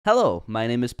Hello, my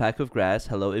name is Pack of Grass.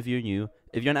 Hello if you're new.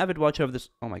 If you're an avid watcher of this,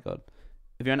 oh my god.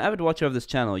 If you're an avid watcher of this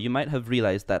channel, you might have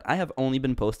realized that I have only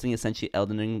been posting essentially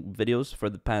Elden Ring videos for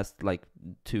the past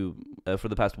for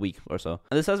the past week or so.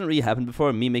 And this hasn't really happened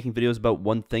before, me making videos about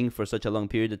one thing for such a long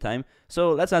period of time.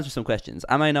 So let's answer some questions.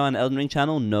 Am I now an Elden Ring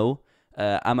channel? No.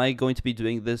 Am I going to be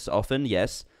doing this often?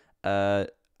 Yes.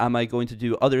 Am I going to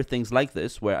do other things like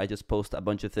this, where I just post a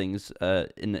bunch of things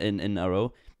in a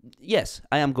row? Yes,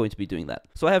 I am going to be doing that.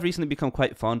 So I have recently become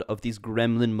quite fond of these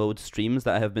gremlin mode streams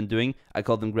that I have been doing. I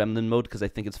call them gremlin mode because I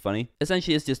think it's funny.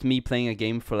 Essentially, it's just me playing a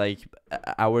game for like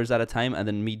hours at a time, and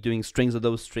then me doing strings of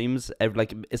those streams,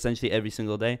 essentially every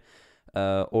single day,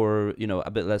 or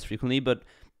a bit less frequently. But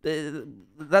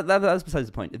that's besides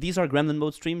the point. These are gremlin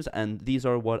mode streams, and these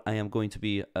are what I am going to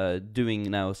be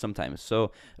doing now sometimes.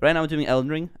 So right now I'm doing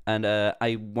Elden Ring, and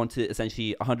I want to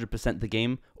essentially 100% the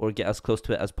game, or get as close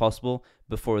to it as possible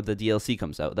before the DLC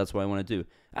comes out. That's what I want to do.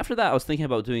 After that, I was thinking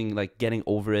about doing like Getting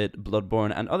Over It,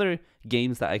 Bloodborne, and other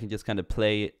games that I can just kind of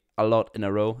play a lot in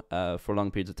a row for long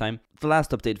periods of time. The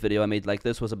last update video I made like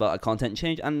this was about a content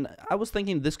change, and I was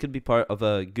thinking this could be part of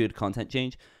a good content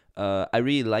change. I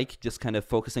really like just kind of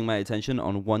focusing my attention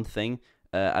on one thing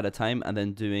at a time, and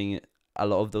then doing a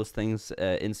lot of those things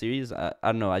in series. I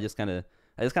don't know. I just kind of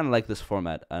like this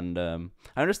format, and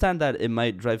I understand that it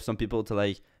might drive some people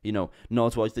to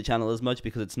not watch the channel as much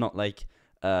because it's not like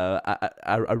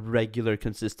a regular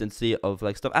consistency of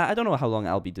like stuff. I don't know how long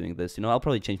I'll be doing this. I'll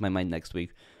probably change my mind next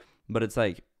week, but it's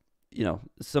like,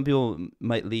 some people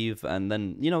might leave, and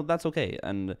then, that's okay.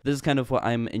 And this is kind of what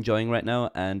I'm enjoying right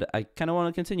now, and I kind of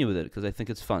want to continue with it because I think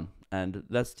it's fun. And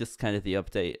that's just kind of the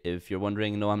update. If you're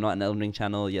wondering, no, I'm not an Elden Ring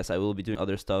channel. Yes, I will be doing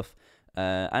other stuff,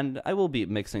 and I will be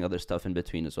mixing other stuff in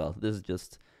between as well. This is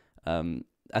just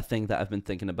a thing that I've been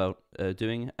thinking about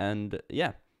doing, and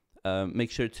yeah. Make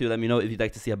sure to let me know if you'd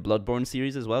like to see a Bloodborne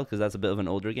series as well, because that's a bit of an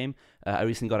older game. I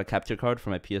recently got a capture card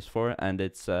for my PS4, and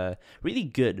it's really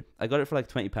good. I got it for like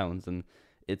 £20, and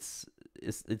it's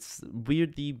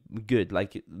weirdly good.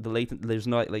 Like there's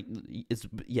no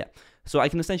yeah. So I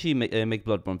can essentially make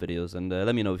Bloodborne videos, and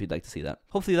let me know if you'd like to see that.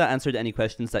 Hopefully that answered any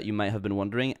questions that you might have been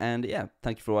wondering, and yeah,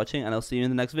 thank you for watching, and I'll see you in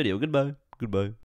the next video. Goodbye. Goodbye.